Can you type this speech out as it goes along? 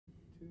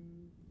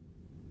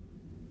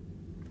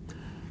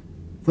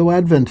Though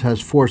Advent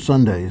has 4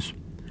 Sundays,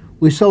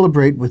 we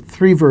celebrate with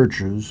 3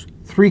 virtues,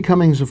 3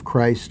 comings of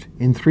Christ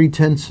in 3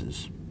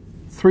 tenses,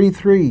 3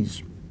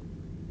 threes.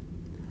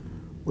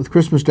 With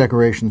Christmas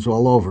decorations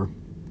all over,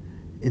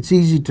 it's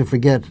easy to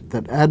forget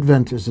that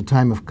Advent is a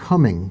time of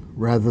coming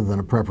rather than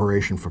a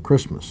preparation for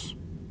Christmas.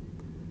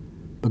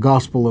 The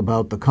gospel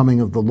about the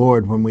coming of the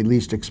Lord when we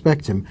least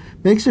expect him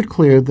makes it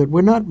clear that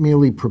we're not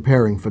merely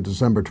preparing for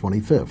December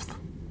 25th.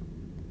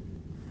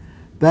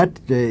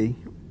 That day,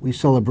 we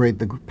celebrate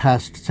the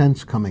past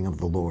tense coming of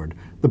the Lord,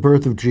 the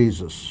birth of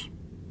Jesus.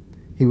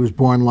 He was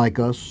born like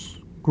us,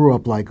 grew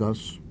up like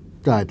us,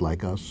 died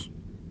like us.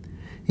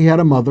 He had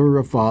a mother,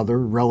 a father,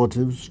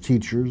 relatives,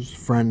 teachers,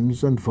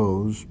 friends, and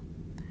foes.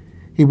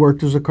 He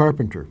worked as a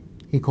carpenter.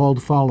 He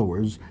called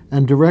followers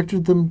and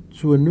directed them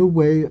to a new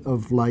way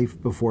of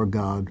life before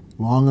God,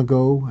 long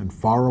ago and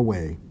far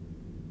away.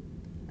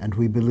 And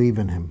we believe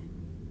in him.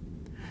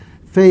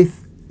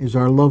 Faith is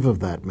our love of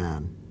that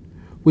man.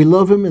 We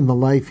love him in the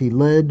life he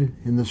led,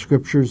 in the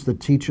scriptures that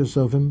teach us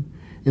of him,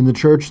 in the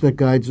church that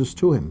guides us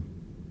to him.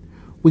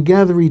 We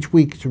gather each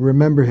week to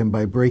remember him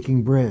by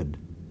breaking bread.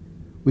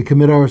 We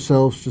commit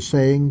ourselves to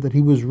saying that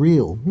he was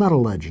real, not a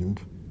legend.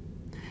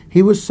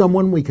 He was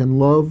someone we can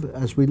love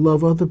as we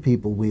love other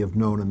people we have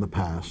known in the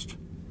past,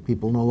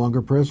 people no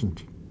longer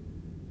present.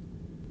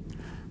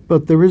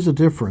 But there is a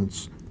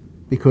difference,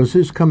 because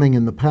his coming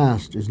in the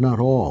past is not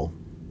all.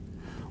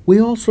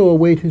 We also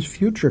await his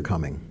future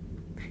coming.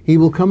 He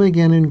will come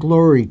again in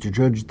glory to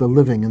judge the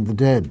living and the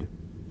dead.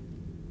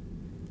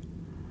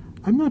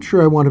 I'm not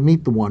sure I want to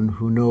meet the one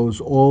who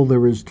knows all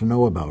there is to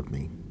know about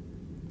me.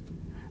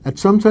 At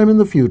some time in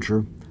the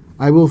future,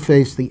 I will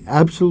face the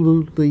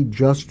absolutely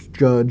just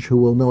judge who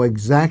will know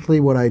exactly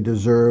what I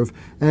deserve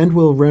and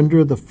will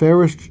render the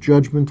fairest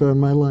judgment on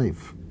my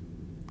life.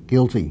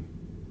 Guilty.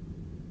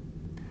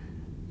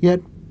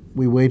 Yet,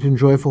 we wait in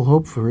joyful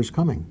hope for his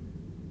coming.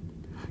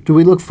 Do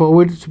we look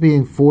forward to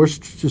being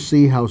forced to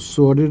see how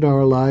sordid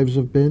our lives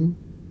have been?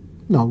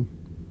 No.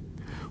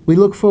 We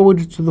look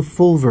forward to the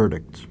full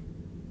verdict.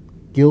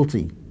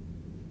 Guilty,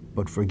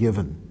 but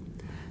forgiven.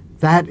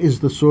 That is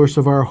the source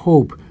of our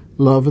hope,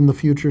 love in the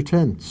future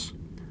tense.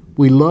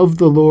 We love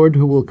the Lord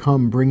who will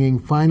come, bringing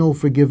final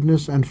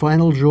forgiveness and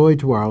final joy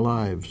to our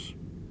lives.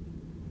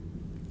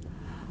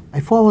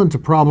 I fall into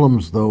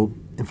problems, though,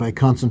 if I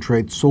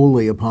concentrate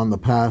solely upon the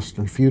past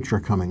and future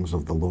comings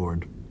of the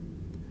Lord.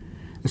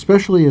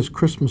 Especially as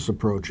Christmas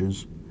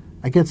approaches,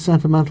 I get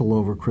sentimental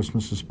over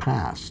Christmas's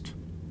past.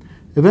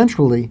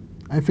 Eventually,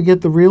 I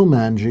forget the real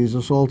man,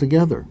 Jesus,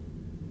 altogether.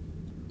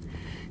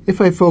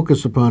 If I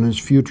focus upon his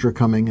future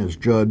coming as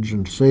judge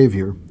and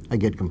savior, I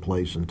get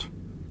complacent.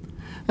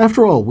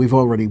 After all, we've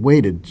already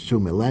waited 2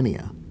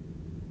 millennia.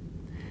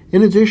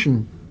 In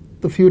addition,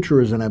 the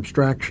future is an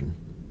abstraction.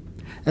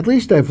 At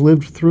least I've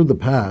lived through the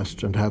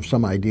past and have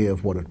some idea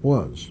of what it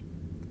was.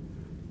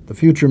 The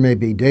future may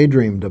be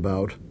daydreamed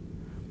about,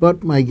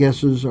 but my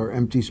guesses are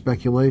empty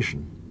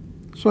speculation,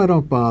 so I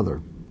don't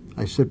bother.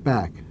 I sit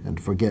back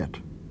and forget.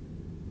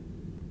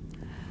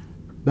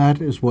 That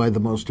is why the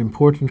most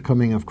important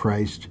coming of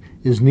Christ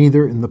is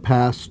neither in the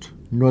past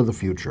nor the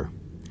future.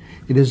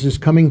 It is his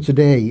coming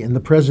today in the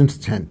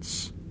present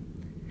tense.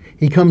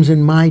 He comes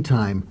in my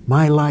time,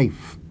 my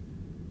life.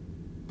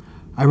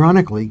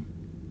 Ironically,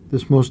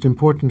 this most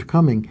important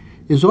coming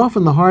is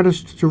often the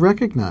hardest to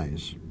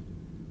recognize.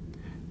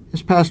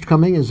 His past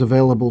coming is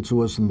available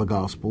to us in the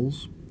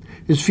Gospels.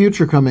 His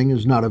future coming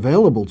is not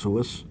available to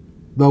us,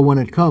 though when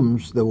it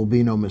comes there will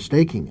be no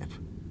mistaking it.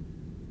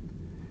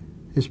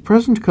 His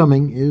present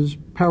coming is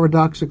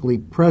paradoxically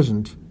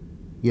present,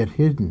 yet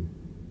hidden.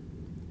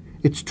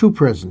 It's too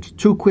present,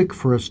 too quick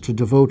for us to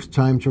devote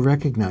time to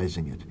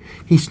recognizing it.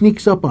 He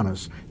sneaks up on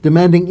us,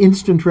 demanding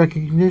instant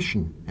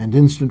recognition and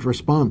instant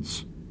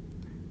response.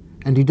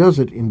 And he does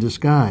it in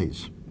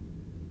disguise.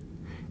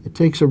 It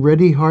takes a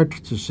ready heart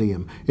to see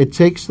him. It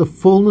takes the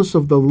fullness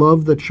of the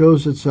love that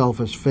shows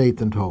itself as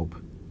faith and hope.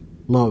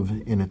 Love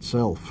in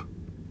itself.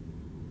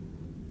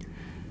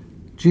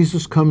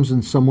 Jesus comes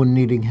in someone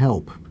needing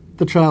help.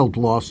 The child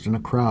lost in a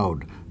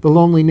crowd. The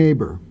lonely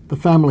neighbor. The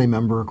family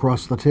member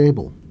across the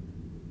table.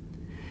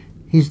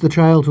 He's the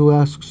child who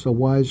asks a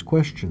wise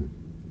question.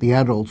 The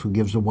adult who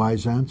gives a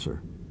wise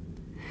answer.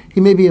 He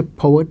may be a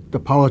poet, a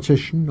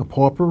politician, a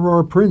pauper, or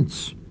a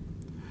prince.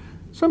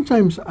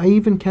 Sometimes I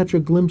even catch a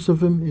glimpse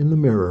of him in the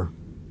mirror.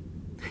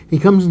 He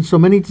comes in so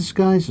many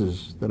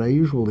disguises that I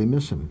usually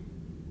miss him.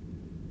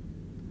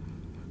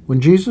 When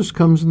Jesus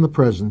comes in the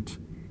present,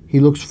 he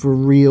looks for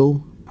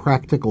real,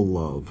 practical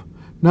love,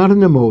 not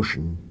an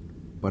emotion,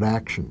 but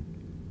action.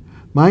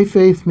 My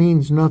faith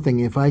means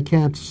nothing if I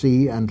can't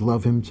see and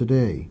love him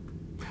today.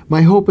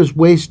 My hope is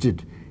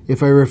wasted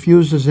if I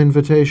refuse his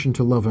invitation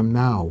to love him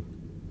now.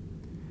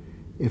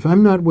 If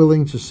I'm not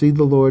willing to see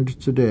the Lord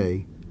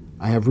today,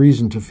 I have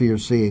reason to fear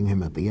seeing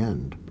him at the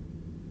end.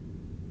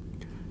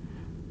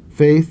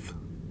 Faith,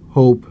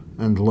 hope,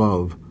 and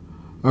love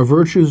are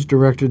virtues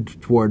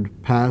directed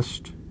toward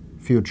past,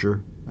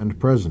 future, and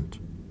present.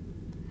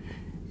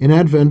 In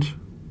Advent,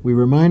 we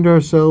remind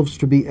ourselves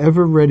to be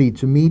ever ready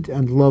to meet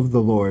and love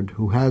the Lord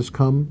who has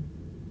come,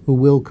 who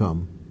will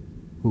come,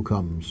 who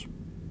comes.